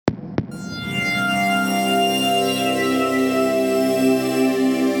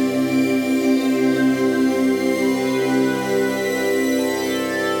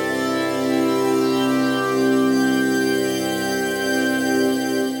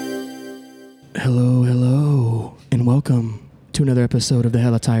Hello, and welcome to another episode of the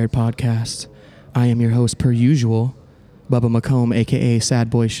Hella Tired Podcast. I am your host, per usual, Bubba McComb, a.k.a. Sad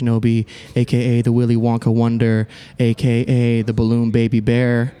Boy Shinobi, a.k.a. the Willy Wonka Wonder, a.k.a. the Balloon Baby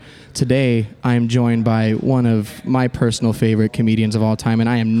Bear. Today, I am joined by one of my personal favorite comedians of all time, and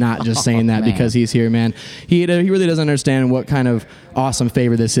I am not just saying that because he's here, man. He really doesn't understand what kind of awesome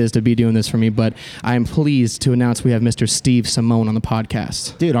favor this is to be doing this for me, but I am pleased to announce we have Mr. Steve Simone on the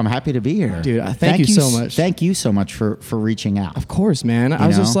podcast. Dude, I'm happy to be here. Dude, thank you so much. Thank you so much for reaching out. Of course, man. I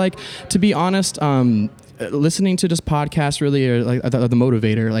was just like, to be honest, listening to this podcast really, or like the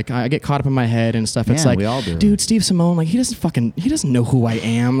motivator, like I get caught up in my head and stuff. It's like, we all do. Dude, Steve Simone, like he doesn't know who I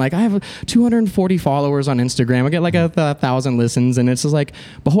am. Like I have 240 followers on Instagram. I get like 1,000 listens, and it's just like,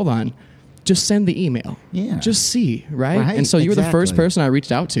 but hold on. Just send the email. Yeah. Just see, right? And so you were the first person I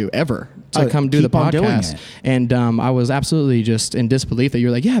reached out to ever to come do the podcast. And I was absolutely just in disbelief that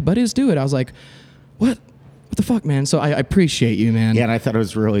you're like, yeah, buddy, just do it. I was like, what the fuck, man? So I appreciate you, man. Yeah, and I thought it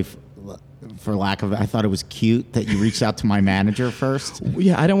was really, I thought it was cute that you reached out to my manager first.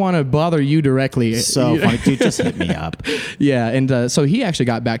 Yeah, I don't want to bother you directly. So funny, dude, just hit me up. Yeah, and so he actually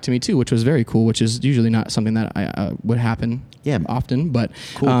got back to me too, which was very cool, which is usually not something that I would happen often. But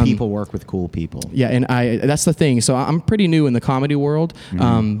cool people work with cool people. Yeah, and that's the thing. So I'm pretty new in the comedy world,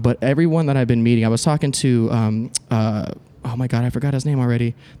 but everyone that I've been meeting, I was talking to, oh my God, I forgot his name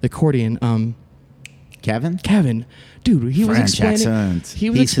already, the accordion. Kevin. Dude, he was explaining.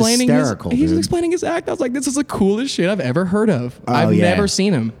 He's hysterical, he was explaining his act. I was like, this is the coolest shit I've ever heard of. I've never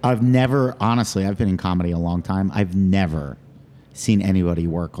seen him. Honestly, I've been in comedy a long time. I've never seen anybody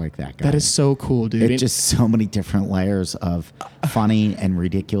work like that guy. That is so cool, dude. It's just so many different layers of funny and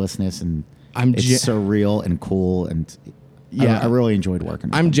ridiculousness, and it's surreal and cool, and I really enjoyed working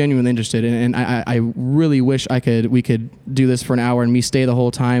with him. I'm genuinely interested, and I really wish we could do this for an hour and me stay the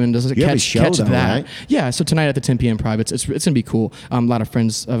whole time and just catch that. Right? Yeah, so tonight at the Tempe Improv, it's gonna be cool. A lot of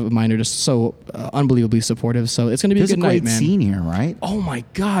friends of mine are just so unbelievably supportive, so it's gonna be a good night, man. There's a great scene here, right? Oh my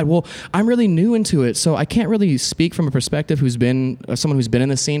God! Well, I'm really new into it, so I can't really speak from a perspective someone who's been in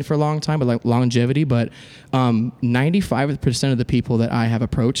the scene for a long time, but like longevity. But 95% of the people that I have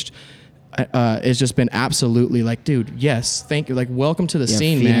approached. It's just been absolutely like, dude, yes, thank you. Like, welcome to the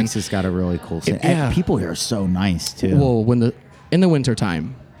scene, Phoenix man. Phoenix has got a really cool scene. And people here are so nice too. Well, in the winter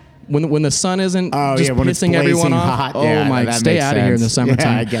time, when the sun isn't just pissing everyone off, stay out of here in the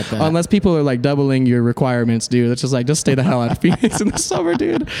summertime. Yeah, I get that. Unless people are like doubling your requirements, dude. It's just like, just stay the hell out of Phoenix in the summer,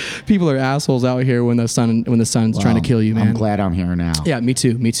 dude. People are assholes out here when the sun's trying to kill you, man. I'm glad I'm here now. Yeah, me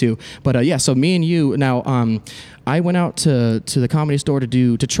too. But so me and you now. I went out to the Comedy Store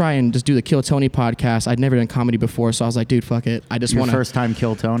to try and just do the Kill Tony podcast. I'd never done comedy before, so I was like, dude, fuck it. I just want to. Your first time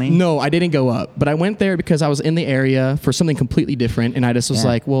Kill Tony? No, I didn't go up, but I went there because I was in the area for something completely different, and I just was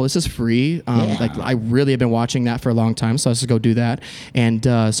like, well, this is free. Like I really have been watching that for a long time, so I was just go do that. And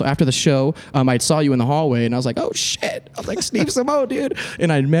so after the show, I saw you in the hallway, and I was like, oh shit! I was like, Steve Simone, dude,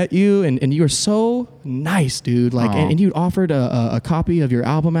 and I'd met you, and you were so nice, dude. Like, and you offered a copy of your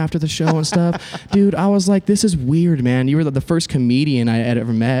album after the show and stuff, dude. I was like, this is weird, man. You were the first comedian I had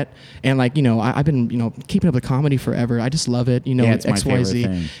ever met, and like, I've been keeping up with comedy forever. I just love it. It's my favorite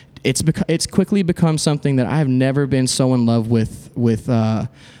thing. It's quickly become something that I have never been so in love with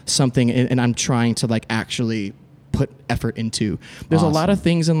something, and I'm trying to like actually put effort into. There's a lot of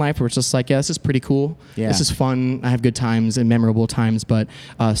things in life where it's just like, this is pretty cool. Yeah. This is fun. I have good times and memorable times, but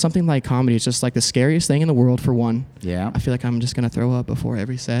something like comedy is just like the scariest thing in the world for one. Yeah. I feel like I'm just going to throw up before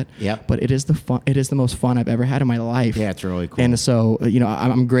every set. Yep. But it is the most fun I've ever had in my life. Yeah, it's really cool. And so,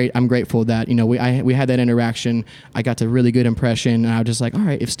 I'm grateful that, we had that interaction. I got a really good impression, and I was just like, all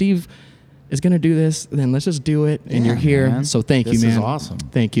right, if Steve is going to do this, then let's just do it. And you're here. Man. So thank you, man. This is awesome.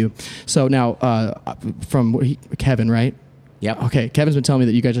 Thank you. So now, from Kevin, right? Yep. Okay. Kevin's been telling me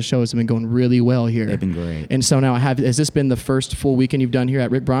that you guys' shows have been going really well here. They've been great. And so now has this been the first full weekend you've done here at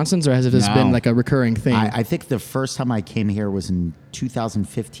Rick Bronson's, or has this been like a recurring thing? I think the first time I came here was in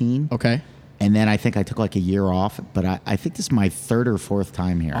 2015. Okay. And then I think I took like a year off, but I think this is my third or fourth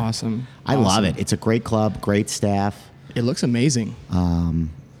time here. Awesome. I love it. It's a great club, great staff. It looks amazing.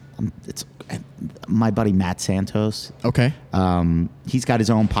 It's my buddy Matt Santos. Okay. He's got his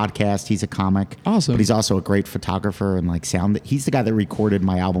own podcast. He's a comic. Awesome. But he's also a great photographer and like sound. He's the guy that recorded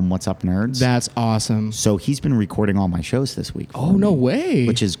my album, What's Up Nerds. That's awesome. So he's been recording all my shows this week. Oh, no way.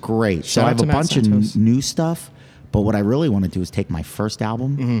 Which is great. So I have a bunch of new stuff, but what I really want to do is take my first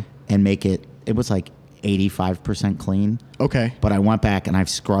album and make it was like 85% clean. Okay. But I went back and I've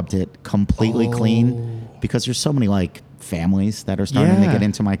scrubbed it completely clean because there's so many like families that are starting to get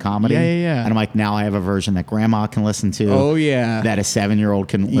into my comedy. Yeah. And I'm like, now I have a version that grandma can listen to. Oh, yeah. That a 7-year-old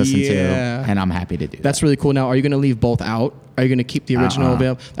can listen to. And I'm happy to do that. That's really cool. Now, are you going to leave both out? Are you going to keep the original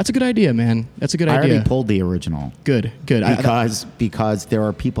available? That's a good idea, man. That's a good idea. I already pulled the original. Good. Because there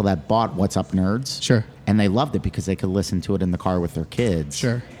are people that bought What's Up Nerds. Sure. And they loved it because they could listen to it in the car with their kids.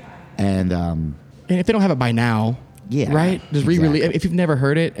 Sure. And if they don't have it by now, right? Just re-release. If you've never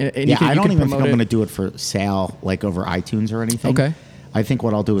heard it, and I don't even think I'm going to do it for sale, like over iTunes or anything. Okay. I think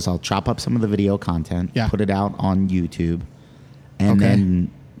what I'll do is I'll chop up some of the video content, put it out on YouTube, and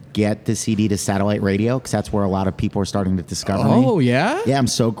then get the CD to satellite radio, because that's where a lot of people are starting to discover me. Oh, yeah? Yeah, I'm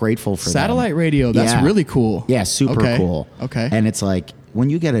so grateful for satellite radio. That's really cool. Yeah, super cool. Okay. And it's like, when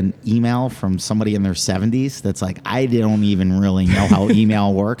you get an email from somebody in their 70s that's like, I don't even really know how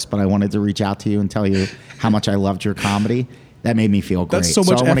email works, but I wanted to reach out to you and tell you how much I loved your comedy, that made me feel great. That's so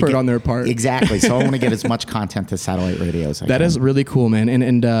much effort on their part. Exactly. So I want to get as much content to satellite radio as I can. That is really cool, man.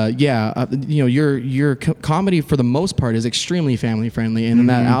 Your comedy for the most part is extremely family friendly. And in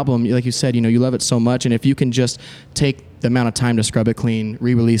that album, like you said, you love it so much. And if you can just take the amount of time to scrub it clean,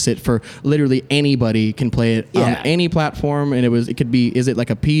 re-release it for literally anybody can play it on any platform. And it could be, is it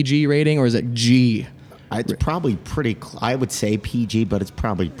like a PG rating or is it G? It's probably pretty. I would say PG, but it's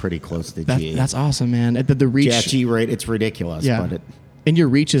probably pretty close to G. That's awesome, man. The reach. Yeah, G rate. It's ridiculous. Yeah. But and your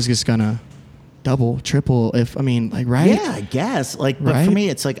reach is just gonna double, triple. Right? Yeah, I guess. But for me,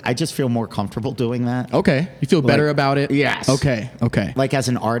 it's like I just feel more comfortable doing that. Okay, you feel better about it. Yes. Okay. Like as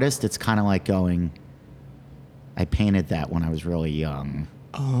an artist, it's kind of like going. I painted that when I was really young.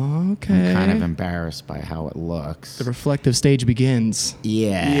 Okay. I'm kind of embarrassed by how it looks. The reflective stage begins.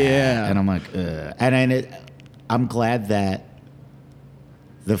 Yeah. And I'm like, ugh. And I'm glad that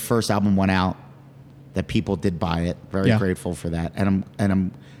the first album went out, that people did buy it. Very grateful for that. And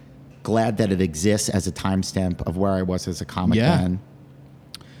I'm glad that it exists as a timestamp of where I was as a comic then.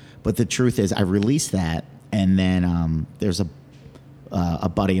 But the truth is, I released that, and then there's a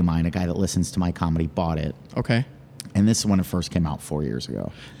buddy of mine, a guy that listens to my comedy, bought it. Okay. And this is when it first came out 4 years ago.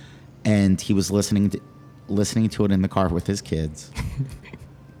 And he was listening to it in the car with his kids.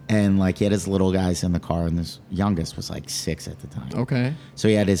 And like he had his little guys in the car, and his youngest was like 6 at the time. Okay. So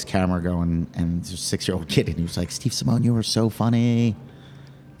he had his camera going, and there's a 6-year-old kid, and he was like, Steve Simone, you were so funny.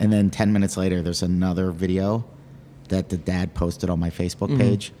 And then 10 minutes later, there's another video that the dad posted on my Facebook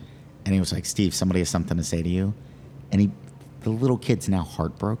page. And he was like, Steve, somebody has something to say to you. And the little kid's now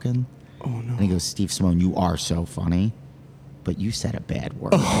heartbroken. Oh, no. And he goes, Steve Simone, you are so funny, but you said a bad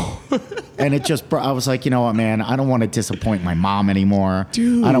word. And it just, I was like, you know what, man, I don't want to disappoint my mom anymore.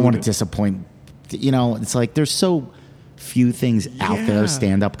 Dude. I don't want to disappoint, it's like there's so few things out there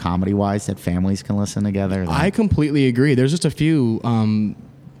stand-up comedy-wise that families can listen together. I completely agree. There's just a few,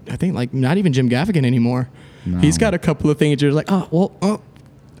 I think like not even Jim Gaffigan anymore. No. He's got a couple of things you're like,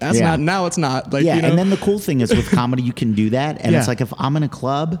 that's not, now it's not. Like, and then the cool thing is with comedy, you can do that. And it's like if I'm in a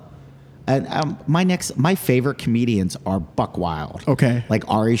club, and my favorite comedians are Buck Wild. Okay. Like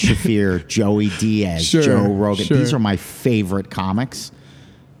Ari Shaffir, Joey Diaz, Joe Rogan. Sure. These are my favorite comics.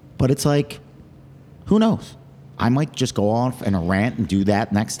 But it's like, who knows? I might just go off in a rant and do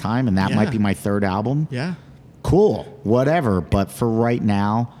that next time, and that might be my third album. Yeah. Cool. Whatever. But for right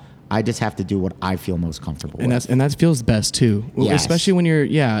now, I just have to do what I feel most comfortable with. And that feels best too. Yes. Especially when you're,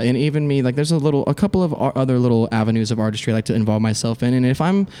 and even me, like there's a couple of other little avenues of artistry I like to involve myself in. And if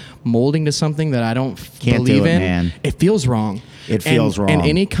I'm molding to something that I can't believe in, man. It feels wrong. It feels wrong. And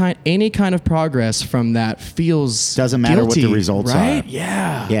any kind of progress from that feels doesn't matter guilty, what the results right? are.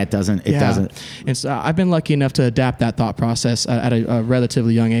 Yeah. Yeah, it doesn't. It doesn't. And so I've been lucky enough to adapt that thought process at a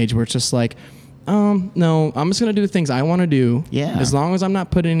relatively young age, where it's just like, no, I'm just going to do the things I want to do. Yeah. As long as I'm not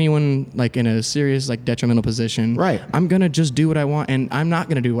putting anyone like in a serious, like detrimental position. Right. I'm going to just do what I want, and I'm not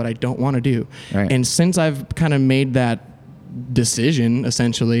going to do what I don't want to do. Right. And since I've kind of made that decision,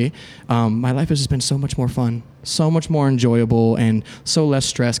 essentially, my life has just been so much more fun, so much more enjoyable, and so less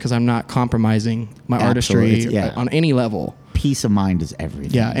stress because I'm not compromising my artistry on any level. Peace of mind is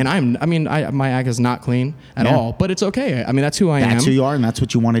everything. Yeah, and my act is not clean at all, but it's okay. I mean, that's who I am. That's who you are, and that's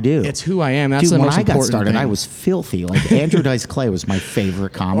what you want to do. It's who I am. That's Dude, the most important when I got started, thing. I was filthy. Like Andrew Dice Clay was my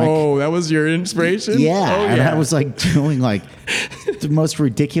favorite comic. Oh, that was your inspiration? Yeah, and I was like doing like the most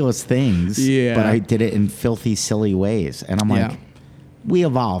ridiculous things. Yeah, but I did it in filthy, silly ways, and I'm like, we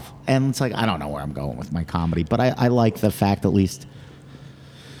evolve, and it's like I don't know where I'm going with my comedy, but I like the fact at least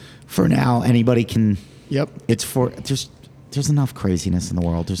for now anybody can. Yep. It's for There's enough craziness in the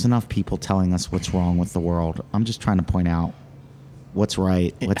world. There's enough people telling us what's wrong with the world. I'm just trying to point out what's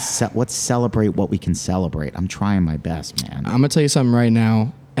right. Let's celebrate what we can celebrate. I'm trying my best, man. I'm going to tell you something right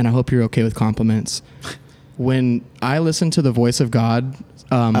now, and I hope you're okay with compliments. when I listened to the Voice of God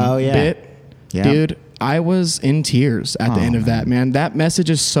bit, dude, I was in tears at the end of that, man. That message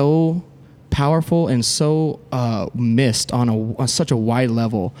is so powerful and so missed on such a wide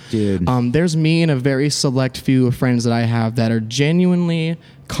level, dude. There's me and a very select few of friends that I have that are genuinely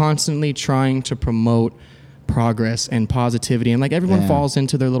constantly trying to promote progress and positivity, and like everyone falls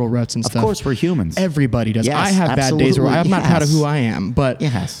into their little ruts and stuff. Of course, we're humans. Everybody does. Yes, I have bad days where I'm not proud of who I am, but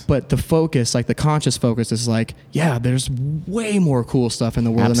the focus, like the conscious focus, is like, yeah, there's way more cool stuff in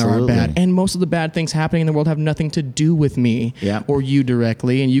the world than there are bad, and most of the bad things happening in the world have nothing to do with me or you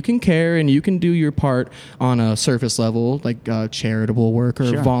directly, and you can care and you can do your part on a surface level, like charitable work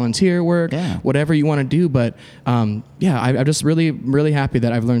or volunteer work, whatever you want to do. But I'm just really, really happy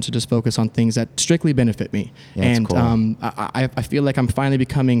that I've learned to just focus on things that strictly benefit me. And cool. I feel like I'm finally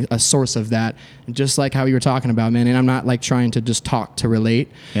becoming a source of that, just like how you were talking about, man. And I'm not like trying to just talk to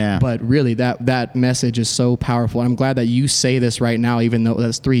relate, but really that message is so powerful. And I'm glad that you say this right now, even though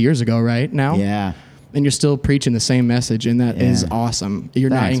that's 3 years ago, right now. Yeah. And you're still preaching the same message, and that is awesome.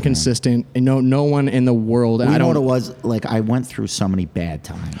 You're not inconsistent, man. And no one in the world. Well, you know what it was like? I went through so many bad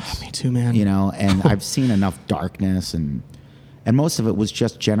times. Me too, man. You know, and I've seen enough darkness, and most of it was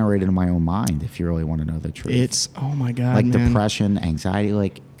just generated in my own mind, if you really want to know the truth. It's, oh my God, like man. Depression, anxiety,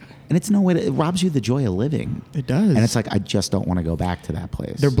 like, and it's no way it robs you the joy of living. It does. And it's like, I just don't want to go back to that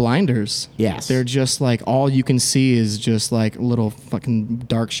place. They're blinders. Yes. They're just like, all you can see is just like little fucking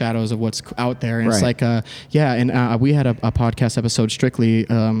dark shadows of what's out there. And it's like, we had a podcast episode strictly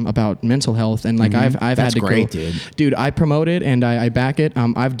about mental health. And like, I've had to go, dude, I promote it and I back it.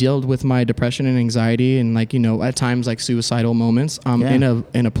 I've dealt with my depression and anxiety and like, you know, at times like suicidal moments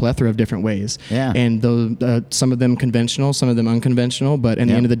in a plethora of different ways. Yeah. And those, some of them conventional, some of them unconventional, but at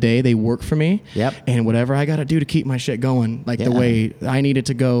the end of the day, they work for me. Yep. And whatever I got to do to keep my shit going, like the way I need it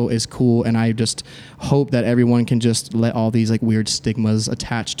to go is cool. And I just hope that everyone can just let all these like weird stigmas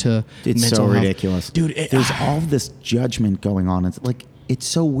attached to it's mental so health. ridiculous. Dude, there's all this judgment going on. It's like, it's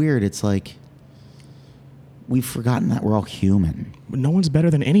so weird. It's like, we've forgotten that we're all human. No one's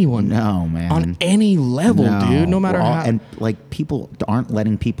better than anyone. No, man. On any level, dude. No matter how. And like, people aren't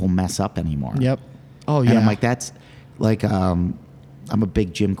letting people mess up anymore. Yep. Oh, yeah. And I'm like, that's like, I'm a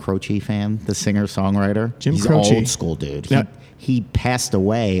big Jim Croce fan, the singer-songwriter. He's Croce. Old school, dude. He passed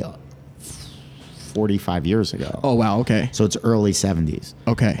away 45 years ago. Oh, wow. Okay. So it's early 70s.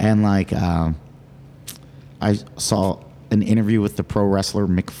 Okay. And like, I saw an interview with the pro wrestler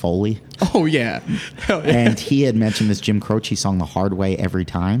Mick Foley. Oh, yeah. Hell yeah. And he had mentioned this Jim Croce song, The Hard Way, Every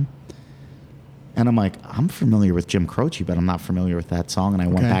Time. And I'm like, I'm familiar with Jim Croce, but I'm not familiar with that song. And I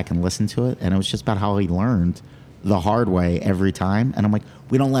went back and listened to it, and it was just about how he learned the hard way every time. And I'm like,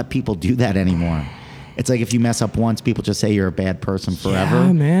 we don't let people do that anymore. It's like, if you mess up once, people just say you're a bad person forever.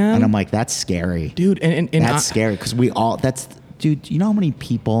 Yeah, man. And I'm like, that's scary. Dude, and that's scary, because dude, you know how many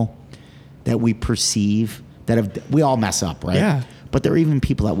people that we perceive we all mess up, right? Yeah. But there are even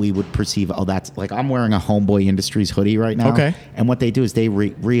people that we would perceive, that's like, I'm wearing a Homeboy Industries hoodie right now. Okay. And what they do is they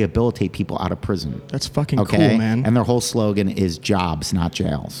rehabilitate people out of prison. That's fucking cool, man. And their whole slogan is jobs, not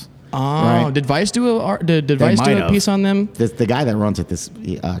jails. Oh, right? Did Vice do a piece on them? The guy that runs it, this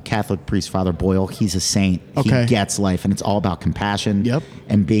Catholic priest, Father Boyle, he's a saint. Okay. He gets life, and it's all about compassion Yep.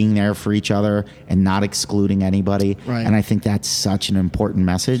 and being there for each other and not excluding anybody. Right. And I think that's such an important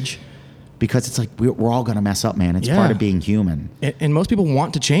message, because it's like, we're all going to mess up, man. It's part of being human. And most people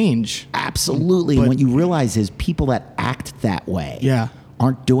want to change. Absolutely. And what you realize is people that act that way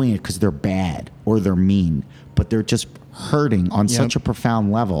aren't doing it because they're bad or they're mean, but they're just hurting on such a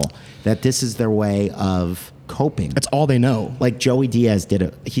profound level that this is their way of coping. That's all they know. Like Joey Diaz did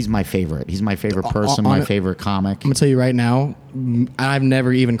it. He's my favorite. He's my favorite person, my favorite comic. I'm going to tell you right now, I've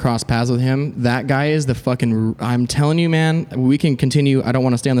never even crossed paths with him. That guy is the fucking, I'm telling you, man, we can continue. I don't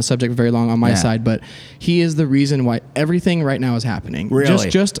want to stay on the subject very long on my side, but he is the reason why everything right now is happening. Really?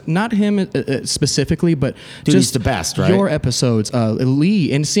 Just not him specifically, but dude, just he's the best, right? Your episodes,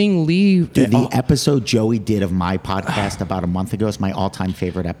 Lee, and seeing Lee. Dude, the episode Joey did of my podcast about a month ago is my all-time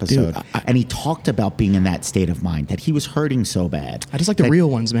favorite episode. Dude, and he talked about being in that state of mind, that he was hurting so bad. I just like the real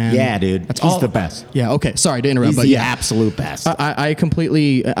ones, man. Yeah, dude. He's the best. Yeah, okay. Sorry to interrupt, he's but the absolute best. I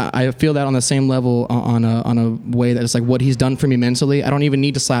completely, I feel that on the same level on a way that it's like what he's done for me mentally. I don't even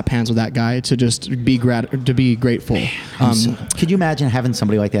need to slap hands with that guy to just be grateful. Could you imagine having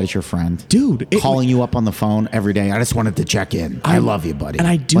somebody like that as your friend? Dude. Calling you up on the phone every day. I just wanted to check in. I love you, buddy. And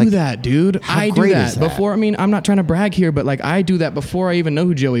I do that, dude. I do that before. I mean, I'm not trying to brag here, but like I do that before I even know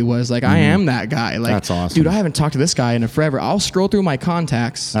who Joey was. Like I am that guy. Like, that's awesome. dude, I haven't talked to this guy in forever. I'll scroll through my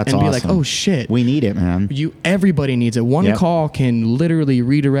contacts and be like, oh shit. We need it, man. Everybody needs it. One call can literally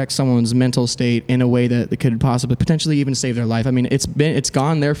redirect someone's mental state in a way that could possibly, potentially even save their life. I mean, it's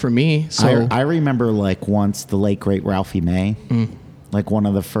gone there for me. So I remember like once the late great Ralphie May, like one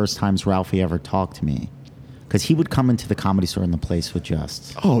of the first times Ralphie ever talked to me. Because he would come into the Comedy Store and the place would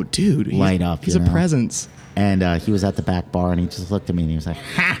just light up. He's a presence. And he was at the back bar and he just looked at me and he was like,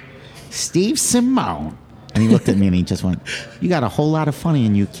 ha, Steve Simone. And he looked at me and he just went, you got a whole lot of funny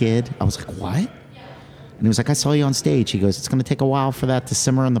in you, kid. I was like, what? And he was like, I saw you on stage. He goes, it's going to take a while for that to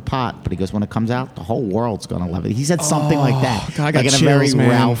simmer in the pot. But he goes, when it comes out, the whole world's going to love it. He said something like that. God, I got like chills, in a very man.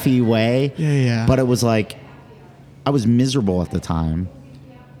 Ralphie way. Yeah. But it was like, I was miserable at the time.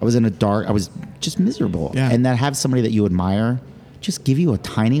 I was just miserable. Yeah. And that have somebody that you admire just give you a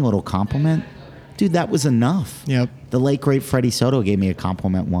tiny little compliment. Dude, that was enough. Yep. The late, great Freddie Soto gave me a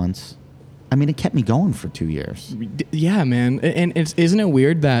compliment once. I mean, it kept me going for 2 years. Yeah, man. And isn't it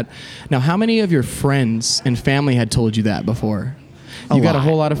weird that... Now, how many of your friends and family had told you that before? You got a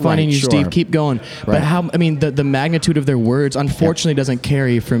whole lot of fun in you, Steve. Keep going. Right. But the magnitude of their words, unfortunately, doesn't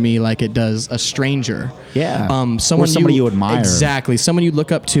carry for me like it does a stranger. Yeah. Or somebody you admire. Exactly. Someone you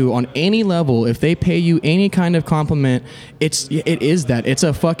look up to on any level. If they pay you any kind of compliment, it is that. It's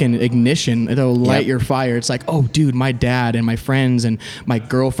a fucking ignition. It'll light your fire. It's like, oh, dude, my dad and my friends and my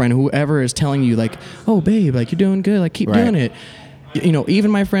girlfriend, whoever is telling you, like, oh, babe, like, you're doing good. Like, keep doing it. You know,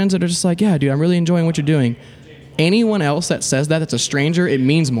 even my friends that are just like, yeah, dude, I'm really enjoying what you're doing. Anyone else that says that's a stranger, it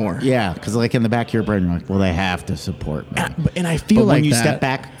means more. Yeah, because like in the back of your brain, you're like, well, they have to support me. And I feel like when you step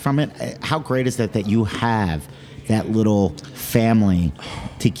back from it, how great is that you have that little family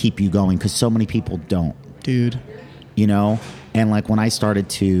to keep you going? Because so many people don't. Dude. You know? And like when I started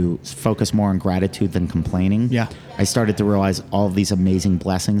to focus more on gratitude than complaining, I started to realize all of these amazing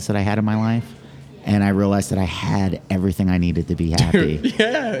blessings that I had in my life. And I realized that I had everything I needed to be happy. Dude,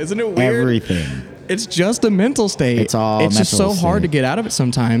 yeah, isn't it weird? Everything. It's just a mental state. It's just so hard to get out of it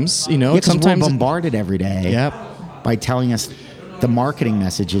sometimes. You know, sometimes we're bombarded every day. Yep. By telling us the marketing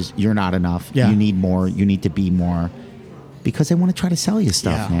message is you're not enough. Yeah. You need more. You need to be more. Because they want to try to sell you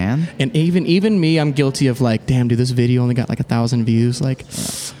stuff, man. And even me, I'm guilty of like, damn, dude, this video only got like 1,000 views. Like,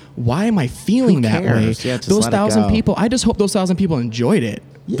 why am I feeling that way? Yeah, those 1,000 people, I just hope those 1,000 people enjoyed it.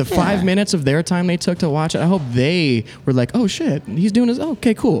 Yeah. The 5 minutes of their time they took to watch it, I hope they were like, oh shit, he's doing this. Oh,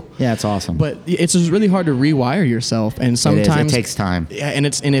 okay, cool. Yeah, it's awesome. But it's just really hard to rewire yourself, and sometimes it takes time. Yeah, and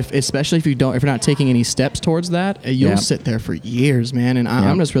especially if you're not taking any steps towards that, you'll sit there for years, man. And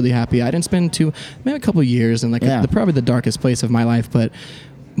I'm just really happy. I didn't spend maybe a couple of years in probably the darkest place of my life, but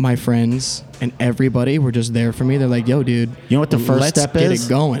my friends and everybody were just there for me. They're like, yo, dude, you know what the first step is? Let's get it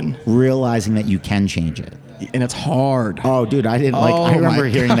going. Realizing that you can change it. And it's hard. Oh, dude, I didn't like. I remember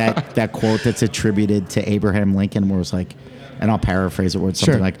hearing that quote that's attributed to Abraham Lincoln, where it's like, and I'll paraphrase it, where it's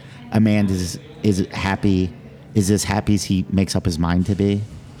something like, "A man is happy, is as happy as he makes up his mind to be."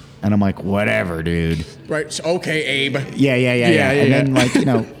 And I'm like, whatever, dude. Right? Okay, Abe. Yeah. And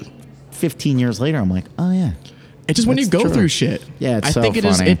then 15 years later, I'm like, oh yeah. It's just when you go through shit. Yeah, it's I so think it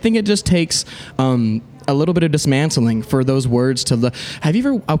funny. I think it just takes a little bit of dismantling for those words to. Have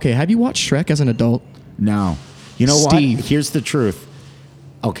you watched Shrek as an adult? No. You know Steve. what? Here's the truth.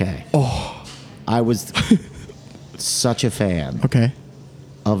 Okay. Oh. I was such a fan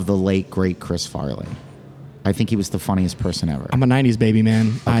of the late, great Chris Farley. I think he was the funniest person ever. I'm a 90s baby,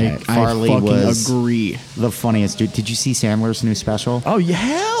 man. Okay. Farley I fucking agree. The funniest dude. Did you see Sandler's new special? Oh,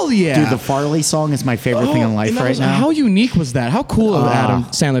 hell yeah. Dude, the Farley song is my favorite thing in life right now. How unique was that? How cool of Adam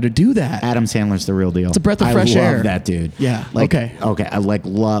Sandler to do that. Adam Sandler's the real deal. It's a breath of fresh air. I love that dude. Yeah. Okay. I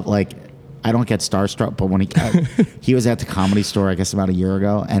love I don't get starstruck, but when he was at the Comedy Store, I guess about a year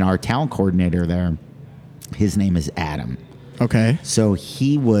ago, and our talent coordinator there, his name is Adam. Okay. So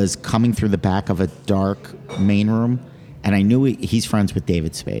he was coming through the back of a dark main room, and I knew he's friends with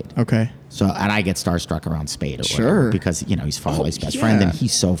David Spade. Okay. So, and I get starstruck around Spade or whatever, because he's Farley's best friend, and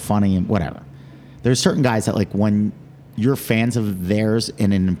he's so funny and whatever. There's certain guys that when you're fans of theirs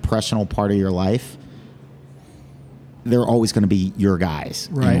in an impressionable part of your life, they're always going to be your guys.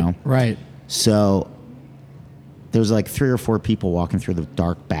 Right. Right. So there's 3 or 4 people walking through the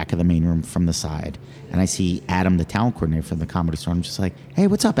dark back of the main room from the side. And I see Adam, the talent coordinator from the Comedy Store. I'm just like, hey,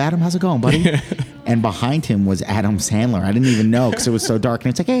 what's up, Adam? How's it going, buddy? And behind him was Adam Sandler. I didn't even know because it was so dark.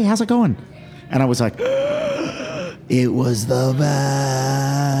 And it's like, hey, how's it going? And I was like, it was the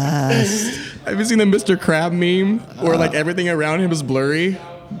best. Have you seen the Mr. Crab meme where everything around him is blurry?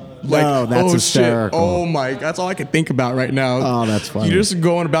 Like, no, that's hysterical. Shit. Oh my, that's all I can think about right now. Oh, that's funny. You're just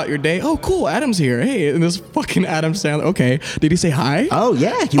going about your day. Oh, cool, Adam's here. Hey, and this fucking Adam Sandler. Okay, did he say hi? Oh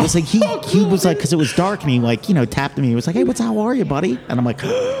yeah, he was like he was like, because it was dark, and he like, you know, tapped me. He was like, hey, how are you, buddy? And I'm like,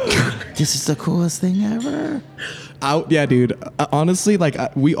 this is the coolest thing ever. Yeah, dude. Honestly,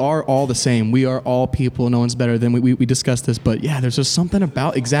 like we are all the same. We are all people. No one's better than we discussed this, but yeah, there's just something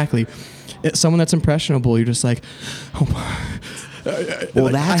about someone that's impressionable. You're just like, oh my.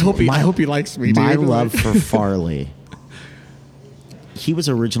 Well, like, I hope he likes me. My dude. love for Farley. He was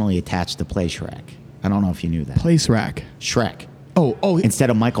originally attached to play Shrek. I don't know if you knew that. Place rack. Shrek. Oh.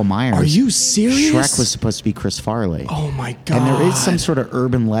 Instead of Michael Myers. Are you serious? Shrek was supposed to be Chris Farley. Oh my god. And there is some sort of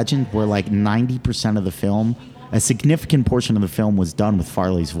urban legend where like 90% of the film, a significant portion of the film, was done with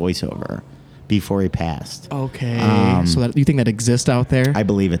Farley's voiceover before he passed. Okay. So you think that exists out there? I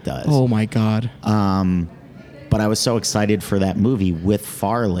believe it does. Oh my god. But I was so excited for that movie with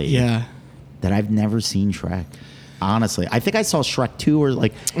Farley. Yeah. That I've never seen Shrek. Honestly, I think I saw Shrek 2 or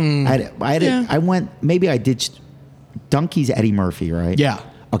like I went, maybe I did. Donkey's Eddie Murphy, right? Yeah.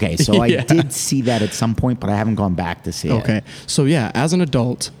 Okay, so I did see that at some point, but I haven't gone back to see it. Okay. So yeah, as an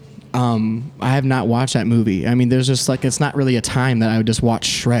adult, I have not watched that movie. I mean, there's just like, it's not really a time that I would just watch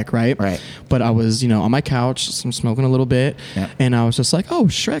Shrek, right? Right. But I was, on my couch, smoking a little bit, and I was just like, oh,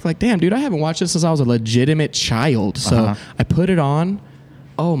 Shrek, like, damn, dude, I haven't watched this since I was a legitimate child. So I put it on.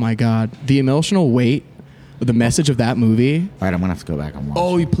 Oh my God. The emotional weight, the message of that movie. All right, I'm going to have to go back and watch it.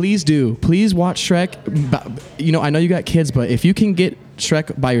 Oh, please do. Please watch Shrek. I know you got kids, but if you can get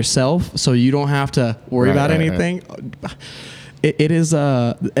Shrek by yourself so you don't have to worry about anything... Right. It is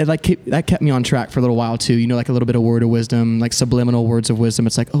that kept me on track for a little while too. Like a little bit of word of wisdom, like subliminal words of wisdom.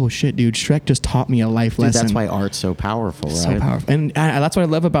 It's like, oh shit, dude, Shrek just taught me a life lesson. That's why art's so powerful, right? So powerful, and that's what I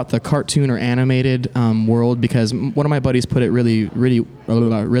love about the cartoon or animated world. Because one of my buddies put it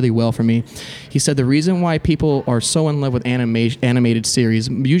really well for me. He said the reason why people are so in love with animated series,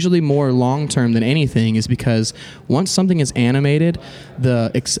 usually more long term than anything, is because once something is animated,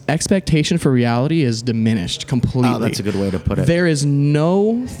 the expectation for reality is diminished completely. Oh, that's a good way to put it. There is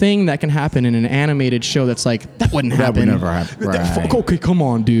no thing that can happen in an animated show that's like, that wouldn't happen. That would never happen. Right. Okay, come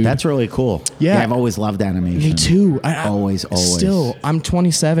on, dude. That's really cool. Yeah. I've always loved animation. Me too. Always. Still, I'm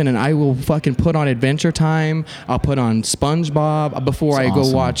 27 and I will fucking put on Adventure Time. I'll put on SpongeBob before I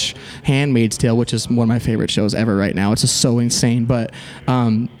go watch Handmaid's Tale, which is one of my favorite shows ever right now. It's just so insane. But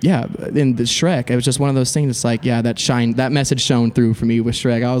in the Shrek, it was just one of those things. It's like, that message shone through for me with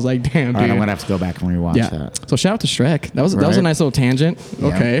Shrek. I was like, damn, dude. All right, I'm gonna have to go back and rewatch that. So shout out to Shrek. That was a nice little tangent.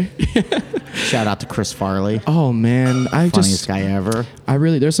 Yeah. Okay. Shout out to Chris Farley. Oh man, funniest guy ever.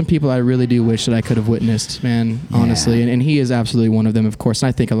 There's some people I really do wish that I could have witnessed, man. Honestly, and he is absolutely one of them, of course. And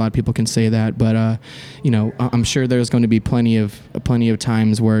I think a lot of people can say that, but I'm sure there's going to be plenty of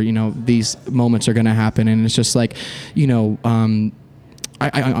times where these moments are going to happen, and it's just like,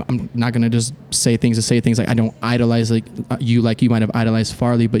 I'm not gonna just say things like I don't idolize like you might have idolized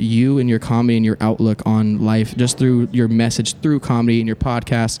Farley, but you and your comedy and your outlook on life, just through your message through comedy and your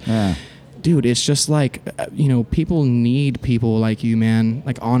podcast. Yeah. Dude, it's just like, people need people like you, man.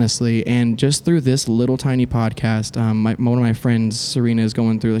 Like, honestly. And just through this little tiny podcast, one of my friends, Serena, is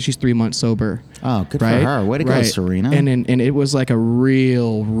going through, she's 3 months sober. Oh, good for her. Way to go, Serena. And it was like a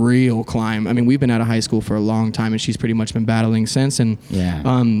real climb. I mean, we've been out of high school for a long time, and she's pretty much been battling since. And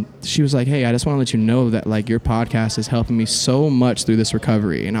she was like, hey, I just want to let you know that, like, your podcast is helping me so much through this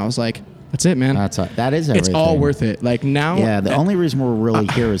recovery. And I was like, that's it, man. That is everything. It's all worth it. Like now. Yeah, the only reason we're really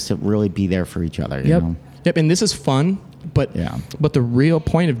here is to really be there for each other. You know? Yep. And this is fun, but the real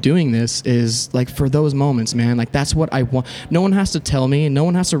point of doing this is like for those moments, man. Like that's what I want. No one has to tell me. No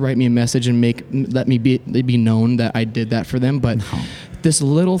one has to write me a message and let me be known that I did that for them. But this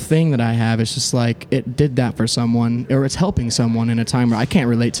little thing that I have is just like it did that for someone, or it's helping someone in a time where I can't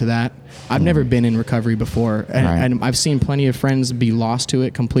relate to that. I've never been in recovery before, and I've seen plenty of friends be lost to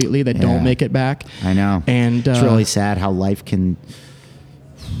it completely that don't make it back. I know, and it's really sad how life can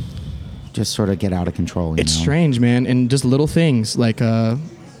just sort of get out of control. It's strange, man, and just little things like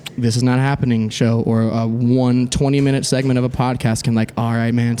This Is Not Happening show or a 20-minute segment of a podcast can like, all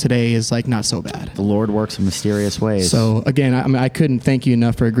right, man, today is like not so bad. The Lord works in mysterious ways. So again, I couldn't thank you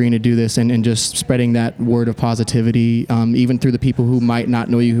enough for agreeing to do this and just spreading that word of positivity, even through the people who might not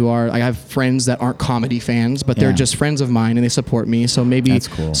know you who are. I have friends that aren't comedy fans, but they're just friends of mine and they support me. So maybe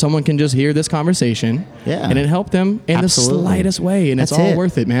someone can just hear this conversation and it help them in the slightest way. And it's all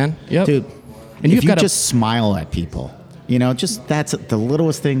worth it, man. Yep. Dude, and if you just smile at people. You know, just that's the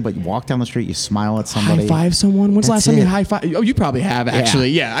littlest thing, but you walk down the street, you smile at somebody. High five someone? When's the last That's time you it. high five? Oh, you probably have, actually.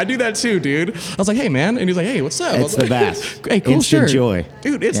 Yeah, I do that too, dude. I was like, hey, man. And he's like, hey, what's up? It's the best. Hey, cool Instant shirt. joy.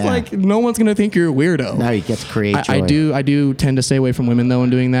 Dude, it's Yeah. like no one's going to think you're a weirdo. No, you get to create joy. I do tend to stay away from women, though, in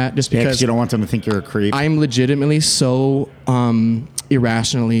doing that, just Yeah, because you don't want them to think you're a creep. I'm legitimately so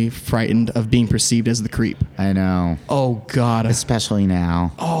irrationally frightened of being perceived as the creep. I know. Oh, God. Especially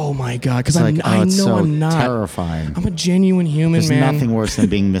now. Oh, my God. Because It's like, I it's know so I'm not. terrifying. I'm a genuine human, There's man. nothing worse than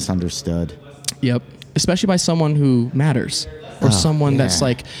being misunderstood. Yep. Especially by someone who matters. Or someone that's yeah.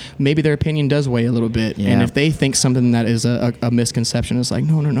 like, maybe their opinion does weigh a little bit. And Yeah. if they think something that is a misconception, it's like,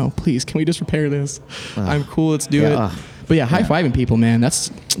 no, please, can we just repair this? I'm cool, let's do Yeah, it. But yeah, high-fiving people, man, that's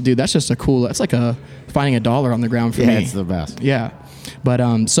just a cool, that's like finding $1 on the ground for Yeah, me. it's the best. Yeah.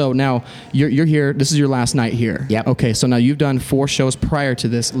 But so now you're here. This is your last night here. Yep. Okay, so now you've done 4 shows prior to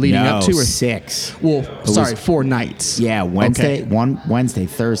this, leading up to, or 6. well, sorry, was- 4 nights. Yeah, Wednesday, Okay. 1 Wednesday,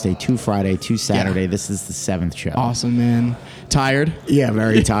 Thursday, 2 Friday, 2 Saturday. This is the 7th show. Awesome, man. Tired? Yeah,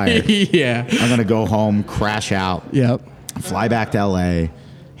 very tired. Yeah. I'm gonna go home, crash out, Yep. fly back to LA,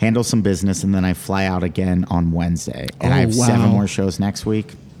 handle some business, and then I fly out again on Wednesday. And I have wow. 7 more shows next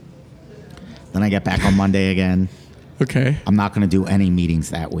week. Then I get back on Monday again. Okay. I'm not going to do any meetings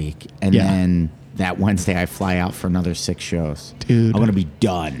that week. And Yeah. then that Wednesday, I fly out for another 6 shows. Dude. I'm going to be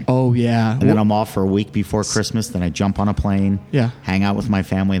done. Oh yeah. And then I'm off for a week before Christmas. Then I jump on a plane, Yeah. hang out with my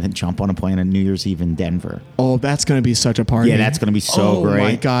family, and then jump on a plane on New Year's Eve in Denver. Oh, that's gonna be such a party. Yeah, that's going to be so great. Oh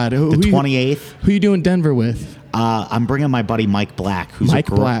my God. The Who you- 28th, Who you doing Denver with? I'm bringing my buddy Mike Black, who's Mike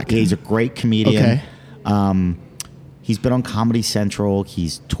Black. He's a great comedian. Okay. He's been on Comedy Central.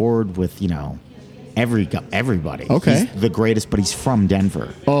 He's toured with, everybody. Okay. He's the greatest, but he's from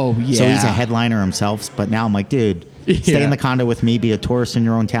Denver. Oh yeah. So he's a headliner himself. But now I'm like, dude, stay Yeah. in the condo with me, be a tourist in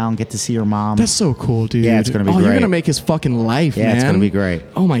your own town, get to see your mom. That's so cool, dude. Yeah, it's gonna be You're great. gonna make his fucking life, man. Yeah, it's gonna be great.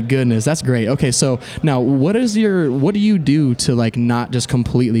 Oh my goodness, that's great. Okay, so now what do you do to like not just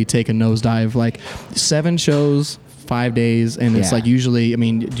completely take a nosedive? Like 7 shows, 5 days, and it's Yeah. like usually, I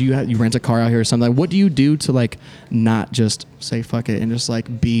mean, do you rent a car out here or something? Like, what do you do to like not just say fuck it and just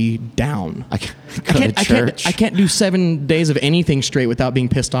like be down? I go to church. I can't do 7 days of anything straight without being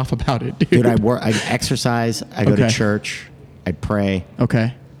pissed off about it, dude. Dude, I exercise, I go to Okay. church, I pray,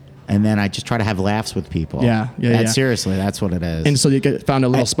 Okay. and then I just try to have laughs with people. Yeah. Seriously, that's what it is. And so you found a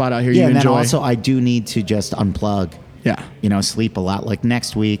little spot out here yeah, you and enjoy. then also I do need to just unplug. Yeah. Sleep a lot. Like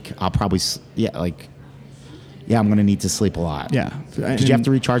next week, I'll probably I'm gonna need to sleep a lot. Yeah. Because you have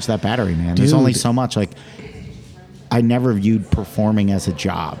to recharge that battery, man. There's Dude. only so much. Like, I never viewed performing as a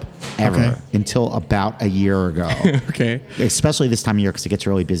job ever Okay. until about a year ago. Okay. Especially this time of year because it gets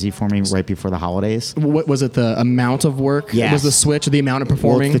really busy for me right before the holidays. What was it? The amount of work? Yes. Was the switch the amount of Well,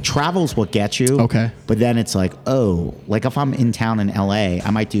 performing? the travel's what gets you. Okay. But then it's like, like if I'm in town in LA,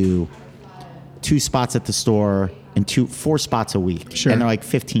 I might do 2 spots at the store and 4 spots a week. Sure. And they're like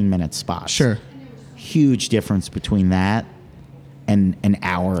 15-minute spots. Sure. Huge difference between that and an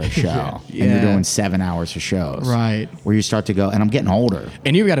hour a show. Yeah. And you're doing 7 hours of shows. Right. Where you start to go, and I'm getting older.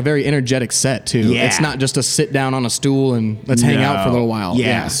 And you've got a very energetic set too. Yeah. It's not just a sit down on a stool and let's hang out for a little while.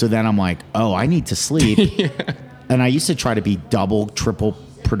 Yeah. So then I'm like, I need to sleep. And I used to try to be double, triple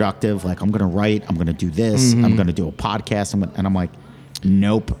productive. Like, I'm going to write, I'm going to do this, I'm going to do a podcast. And I'm like,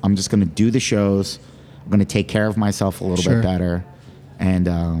 nope, I'm just going to do the shows. I'm going to take care of myself a little Sure. bit better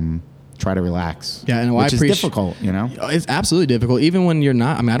and try to relax. Yeah, and which is difficult, It's absolutely difficult. Even when you're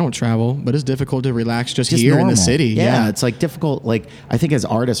not, I mean, I don't travel, but it's difficult to relax just here in the normal. city. Yeah, it's like difficult. Like, I think as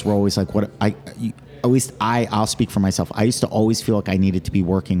artists, we're always like, at least I'll speak for myself. I used to always feel like I needed to be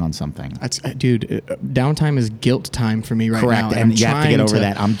working on something. Dude, downtime is guilt time for me right Correct. now. And you have to get over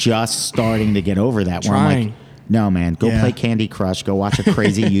that. I'm just starting to get over that. Where I'm Trying. like, no, man, go Yeah. play Candy Crush. Go watch a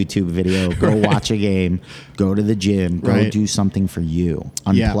crazy YouTube video. Go watch a game. Go to the gym. Go Right. do something for you.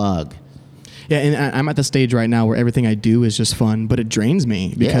 Yeah. Unplug. Yeah, and I'm at the stage right now where everything I do is just fun, but it drains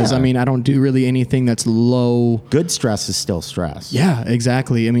me because Yeah. I mean I don't do really anything that's low. Good stress is still stress. Yeah,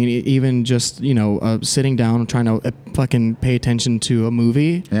 exactly. I mean, even just sitting down trying to fucking pay attention to a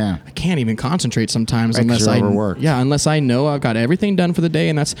movie. Yeah. I can't even concentrate sometimes Right, 'cause unless you're overworked. unless I know I've got everything done for the day,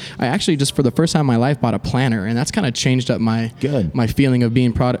 and I actually just for the first time in my life bought a planner, and that's kind of changed up my Good. my feeling of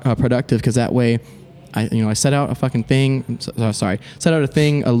being productive because that way. I set out a fucking thing. Set out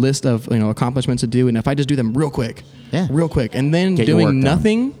a list of accomplishments to do, and if I just do them real quick, Yeah. and then Get your work doing done.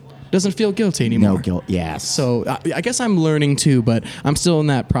 nothing, doesn't feel guilty anymore. No guilt. Yes. So I guess I'm learning too, but I'm still in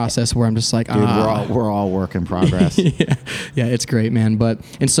that process where I'm just like, dude, we're all work in progress. yeah, it's great, man.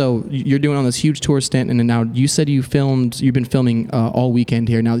 And so you're doing on this huge tour stint, and then now you said you've been filming all weekend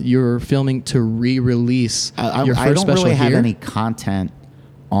here. Now you're filming to re-release your first I don't special really have here? any content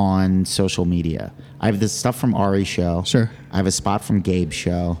on social media. I have this stuff from Ari's show. Sure. I have a spot from Gabe's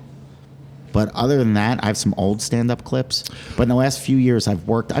show. But other than that, I have some old stand-up clips. But in the last few years, I've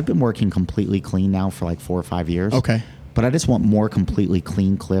been working completely clean now for like 4 or 5 years. Okay. But I just want more completely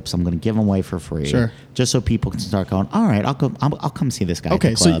clean clips. I'm going to give them away for free. Sure. Just so people can start going, all right, I'll come see this guy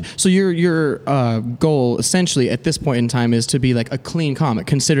Okay, at the club. so your goal essentially at this point in time is to be like a clean comic,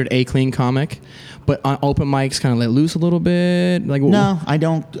 considered a clean comic, but on open mics kind of let loose a little bit. Like no, I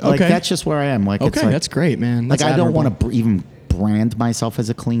don't. Like Okay. that's just where I am. Like Okay, it's like, that's great, man. That's like I don't admirable. want to even brand myself as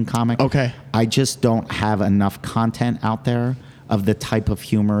a clean comic. Okay. I just don't have enough content out there of the type of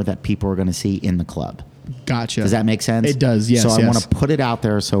humor that people are going to see in the club. Gotcha. Does that make sense? It does, yes. So I yes. want to put it out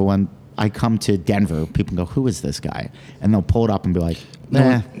there so when I come to Denver, people go, who is this guy? And they'll pull it up and be like,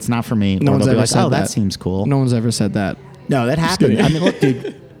 nah, it's not for me. No or one's they'll be ever like, said oh, that that. seems cool. No one's ever said that. No, that happened. kidding. I mean, look,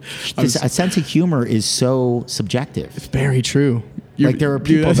 dude, a sense of humor is so subjective. Very true. Like there are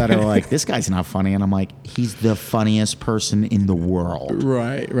people that are like, this guy's not funny, and I'm like, he's the funniest person in the world.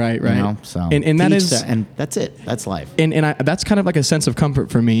 Right. You know? So and that is and that's it. That's life. And that's kind of like a sense of comfort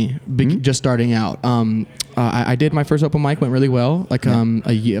for me, just starting out. I did my first open mic, went really well. Like a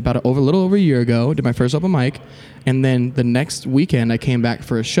little over a year ago, did my first open mic, and then the next weekend I came back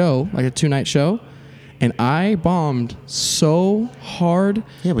for a show, like a 2-night show, and I bombed so hard.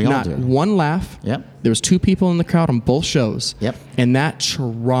 Yeah, we all not do. one laugh. Yep. There was 2 people in the crowd on both shows. Yep. And that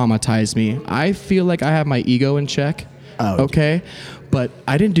traumatized me. I feel like I have my ego in check. Oh, okay. But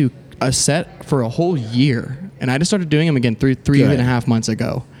I didn't do a set for a whole year, and I just started doing them again three and a half months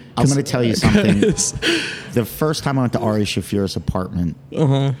ago. I'm going to tell you something. The first time I went to Ari Shafir's apartment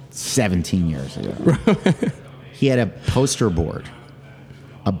 17 years ago, he had a poster board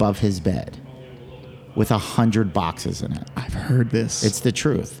above his bed with 100 boxes in it. I've heard this. It's the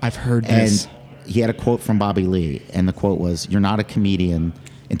truth. I've heard this. And he had a quote from Bobby Lee, and the quote was, "You're not a comedian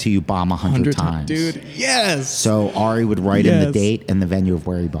until you bomb 100 times." Dude, yes. So Ari would write in the Yes. date and the venue of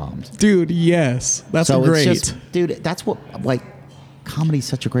where he bombed. Dude, yes. That's So great. it's just, dude, that's what, like, comedy's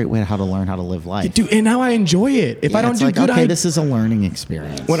such a great way how to learn how to live life. Dude, and now I enjoy it. If I don't it's do like, good, okay, this is a learning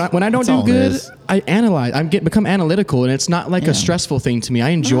experience. when I don't That's do all it good, is. I analyze. Become analytical, and it's not like a stressful thing to me. I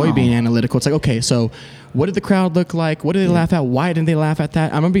enjoy No. being analytical. It's like, okay, so what did the crowd look like? What did they laugh at? Why didn't they laugh at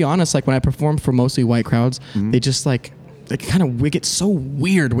that? I'm gonna be honest. Like when I perform for mostly white crowds, they just like. We get so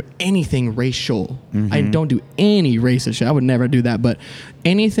weird with anything racial. I don't do any racist shit. I would never do that. But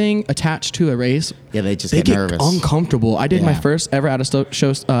anything attached to a race, Yeah, they just they get get nervous. uncomfortable. I did my Yeah. first ever out of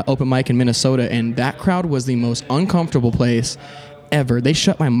show open mic in Minnesota, and that crowd was the most uncomfortable place ever. They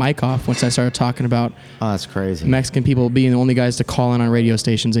shut my mic off once I started talking about Oh, that's crazy. Mexican people being the only guys to call in on radio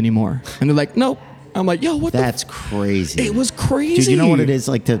stations anymore. And they're like, nope. I'm like, yo, what That's crazy. It was crazy. Dude, you know what it is?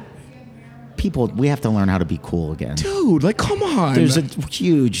 Like, people, we have to learn how to be cool again. Dude, like, come on. There's a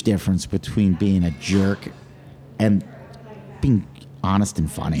huge difference between being a jerk and being honest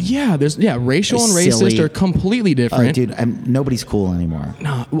and funny. Yeah, racial and Silly. racist are completely different. Dude, and nobody's cool anymore.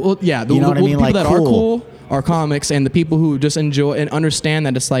 No, well, yeah, the, You know what I the mean? people Like, that are cool. cool are comics, and the people who just enjoy and understand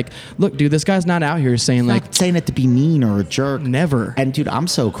that it's like, look, dude, this guy's not out here saying like, Not saying it to be mean or a jerk. never. And dude, I'm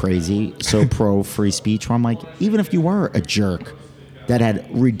so crazy, so pro free speech, where I'm like, even if you were a jerk that had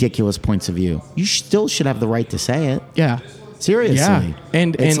ridiculous points of view, you still should have the right to say it. Yeah. Seriously. Yeah.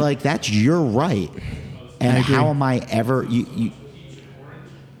 And it's like, that's your right. And I agree. how am I ever,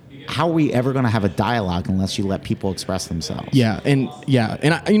 how are we ever going to have a dialogue unless you let people express themselves? And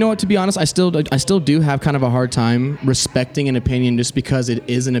you know what? To be honest, I still do have kind of a hard time respecting an opinion just because it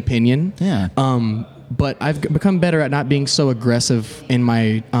is an opinion. Yeah. But I've become better at not being so aggressive in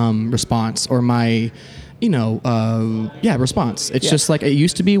my response or my, response. It's just like it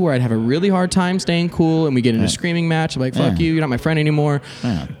used to be where I'd have a really hard time staying cool and we get in a screaming match. I'm like, fuck you, you're not my friend anymore.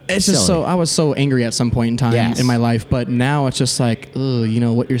 Yeah. It's just Silly. so, I was so angry at some point in time Yes. in my life. But now it's just like,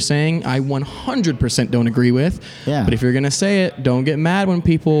 what you're saying, I 100% don't agree with. Yeah. But if you're going to say it, don't get mad when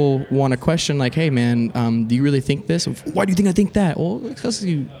people want to question like, hey man, do you really think this? Why do you think I think that? Well, because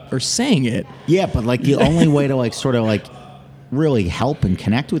you are saying it. Yeah, but like the only way to like sort of like really help and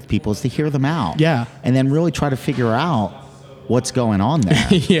connect with people is to hear them out. Yeah. And then really try to figure out what's going on there.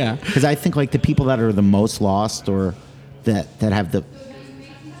 Yeah. Because I think like the people that are the most lost or that have the,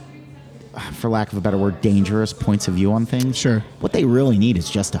 for lack of a better word, dangerous points of view on things. Sure. What they really need is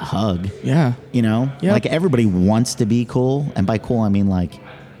just a hug. Yeah. You know? Yeah. Like everybody wants to be cool. And by cool, I mean like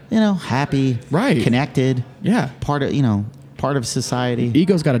happy, right, connected, part of society.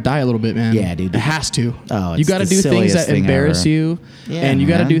 Ego's got to die a little bit, man. Yeah, dude. It has to. Oh, you got to do things that embarrass you, and you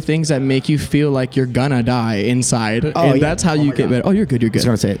got to do things that make you feel like you're gonna die inside. And that's how you get better. Oh, you're good. You're good.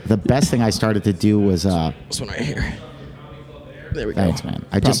 I was gonna say the best thing I started to do was this one right here. There we go. Thanks, man.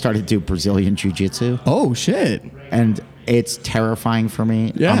 I just started to do Brazilian Jiu-Jitsu. Oh shit! And it's terrifying for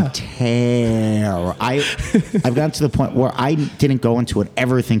me. Yeah. I've gotten to the point where I didn't go into it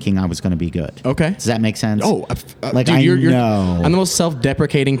ever thinking I was going to be good. Okay. Does that make sense? Oh, like dude, know. I'm the most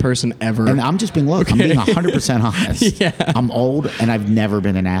self-deprecating person ever. And I'm just being, I'm being 100% honest. Yeah. I'm old and I've never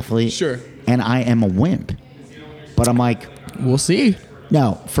been an athlete. Sure. And I am a wimp. But I'm like, we'll see.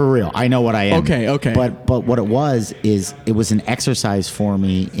 No, for real. I know what I am. Okay. But what it was an exercise for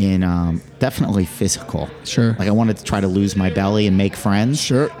me in definitely physical. Sure. Like I wanted to try to lose my belly and make friends.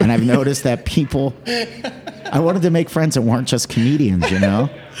 Sure. And I've noticed that I wanted to make friends that weren't just comedians,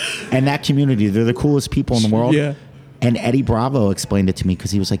 And that community, they're the coolest people in the world. Yeah. And Eddie Bravo explained it to me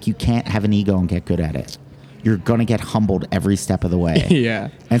because he was like, you can't have an ego and get good at it. You're going to get humbled every step of the way. Yeah.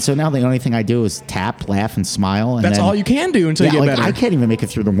 And so now the only thing I do is tap, laugh, and smile. And that's all you can do until you get better. I can't even make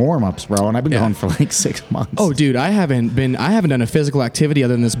it through the warm-ups, bro. And I've been going for like 6 months. Oh, dude, I haven't done a physical activity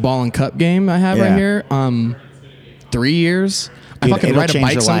other than this ball and cup game I have right here. 3 years. Dude, I fucking ride a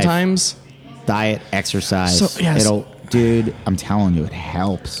bike sometimes. Diet, exercise. Dude, I'm telling you, it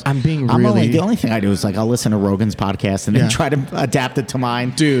helps. The only thing I do is I'll listen to Rogan's podcast and then try to adapt it to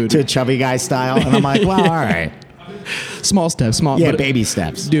mine, dude, to a chubby guy style. And I'm like, well, all right. Small steps, baby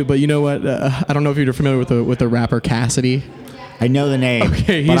steps, dude. But you know what? I don't know if you're familiar with the rapper Cassidy. I know the name,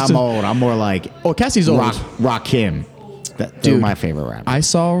 but I'm old. I'm more like Cassidy's old. Rakim. They're my favorite rapper. I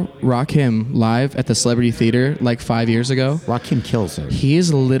saw Rakim live at the Celebrity Theater 5 years ago. Rakim kills it. He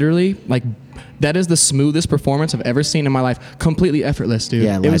is literally that is the smoothest performance I've ever seen in my life. Completely effortless, dude.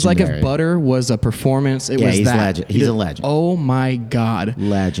 Yeah, it was like if Butter was a performance. He's legend. He's a legend. Oh my God.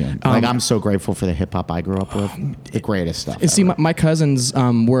 Legend. I'm so grateful for the hip hop I grew up with. The greatest stuff. See, my cousins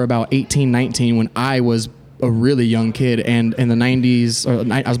were about 18, 19 when I was a really young kid, and in the 90s,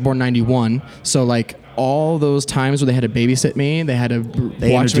 I was born 91, so all those times where they had to babysit me,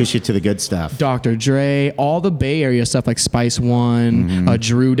 they introduce you to the good stuff. Dr. Dre, all the Bay Area stuff like Spice One,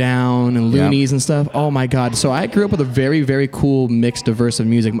 Drew Down, and Loonies and stuff. Oh my God! So I grew up with a very, very cool mixed, diverse of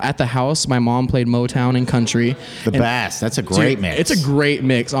music. At the house, my mom played Motown and country. Best. That's a great mix. It's a great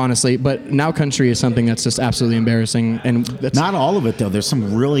mix, honestly. But now country is something that's just absolutely embarrassing, and that's not all of it though. There's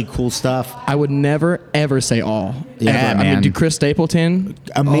some really cool stuff. I would never ever say all. Yeah, ever. man. I mean, Chris Stapleton,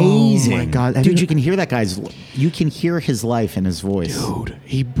 amazing. Oh my God, dude, you can hear that guy's. You can hear his life in his voice. Dude,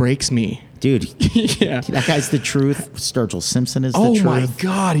 he breaks me. Dude, yeah. That guy's the truth. Sturgill Simpson is the truth. Oh my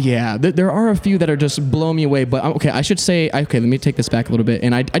God, yeah. There are a few that are just blowing me away. But okay, I should say, let me take this back a little bit.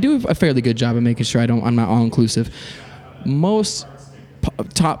 And I do a fairly good job of making sure I'm not all inclusive. Most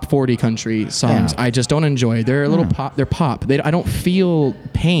top 40 country songs I just don't enjoy. They're a little pop. They're pop. I don't feel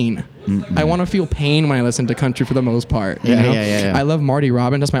pain. I want to feel pain when I listen to country for the most part. You know? Yeah. I love Marty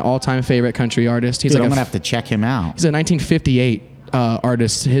Robbins. That's my all-time favorite country artist. He's I'm gonna have to check him out. He's a 1958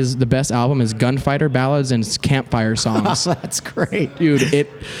 artist. The best album is Gunfighter Ballads and Campfire Songs. Oh, that's great, dude.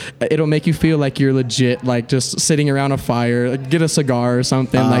 It'll make you feel like you're legit, just sitting around a fire, get a cigar or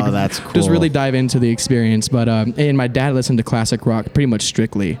something. Oh, that's cool. Just really dive into the experience. But and my dad listened to classic rock pretty much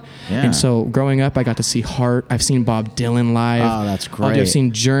strictly. Yeah. And so growing up, I got to see Heart. I've seen Bob Dylan live. Oh, that's great. I've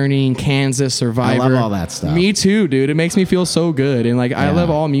seen Journey, Kansas, Survivor. I love all that stuff. Me too, dude. It makes me feel so good. And I love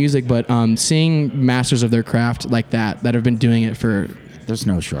all music, but seeing masters of their craft like that have been doing it for. There's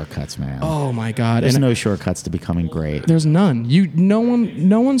no shortcuts, man. Oh my God! There's no shortcuts to becoming great. There's none. No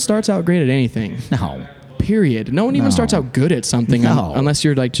one starts out great at anything. No. Period. No one even starts out good at something unless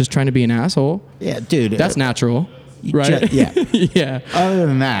you're just trying to be an asshole. Yeah, dude. That's natural, right? Yeah. Yeah. Other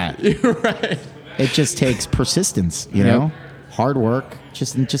than that, right. It just takes persistence, you know, hard work.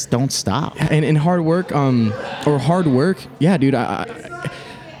 Just don't stop. And hard work, yeah, dude.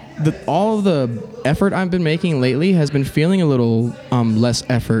 All of the effort I've been making lately has been feeling a little less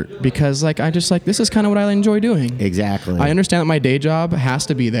effort because this is kind of what I enjoy doing. Exactly. I understand that my day job has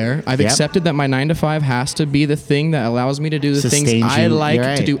to be there. I've accepted that my 9 to 5 has to be the thing that allows me to do the things I like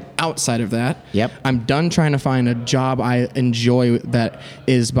to do outside of that. Yep. I'm done trying to find a job I enjoy that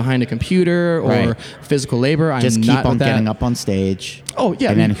is behind a computer or physical labor. Just keep on getting up on stage. Oh, yeah.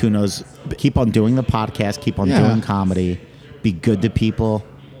 And then who knows, keep on doing the podcast, keep on doing comedy, be good to people.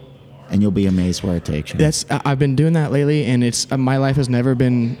 And you'll be amazed where it takes you. I've been doing that lately, and it's my life has never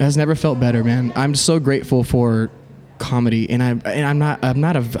felt better, man. I'm so grateful for comedy, and I'm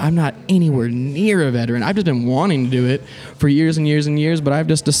not anywhere near a veteran. I've just been wanting to do it for years and years and years, but I've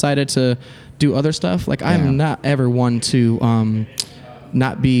just decided to do other stuff. Like I'm not ever one to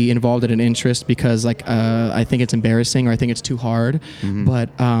not be involved in an interest because like I think it's embarrassing or I think it's too hard.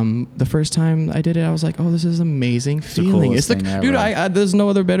 But the first time I did it, I was like, oh, this is an amazing feeling. It's there's no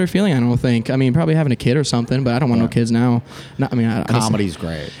other better feeling, I don't think. I mean, probably having a kid or something, but I don't want no kids now. Comedy's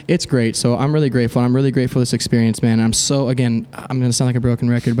great. It's great. So I'm really grateful. I'm really grateful for this experience, man. I'm going to sound like a broken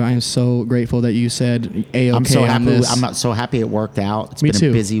record, but I am so grateful that you said A-okay. I'm so happy. On this. I'm not so happy it worked out. It's Me been too.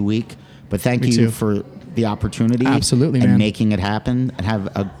 a busy week, but thank you for the opportunity. Absolutely, and man. making it happen, and have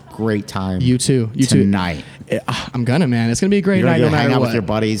a great time. You too. Tonight. I'm gonna, man. It's gonna be a great night no matter hang out what. with your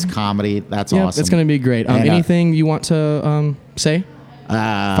buddies, comedy. That's awesome. It's gonna be great. Anything you want to say?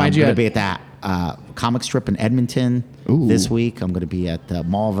 I'm gonna be at that comic strip in Edmonton this week. I'm gonna be at the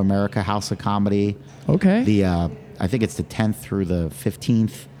Mall of America House of Comedy. Okay. I think it's the 10th through the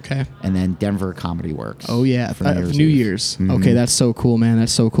 15th. Okay. And then Denver Comedy Works. Oh, yeah. For New Year's. Okay, that's so cool, man.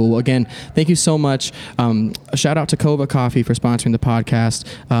 That's so cool. Well, again, thank you so much. A shout out to Kova Coffee for sponsoring the podcast.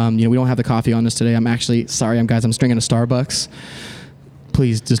 We don't have the coffee on us today. I'm actually, sorry, I'm drinking a Starbucks.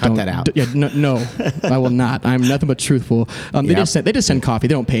 Please just cut that out. No, I will not. I'm nothing but truthful. They just send coffee.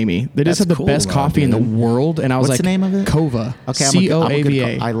 They don't pay me. They just have the best coffee in the world. And I was What's the name of it? Kova. Okay,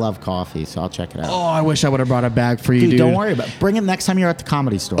 Coava. I love coffee, so I'll check it out. Oh, I wish I would have brought a bag for you, dude. Don't worry about it. Bring it next time you're at the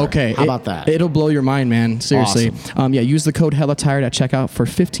Comedy Store. Okay. How about that? It'll blow your mind, man. Seriously. Awesome. Use the code HELLATIRED at checkout for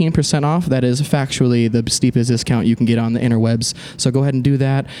 15% off. That is factually the steepest discount you can get on the interwebs. So go ahead and do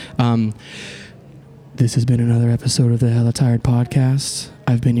that. This has been another episode of the Hella Tired Podcast.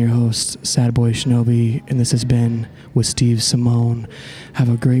 I've been your host, Sad Boy Shinobi, and this has been with Steve Simone. Have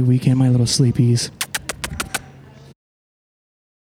a great weekend, my little sleepies.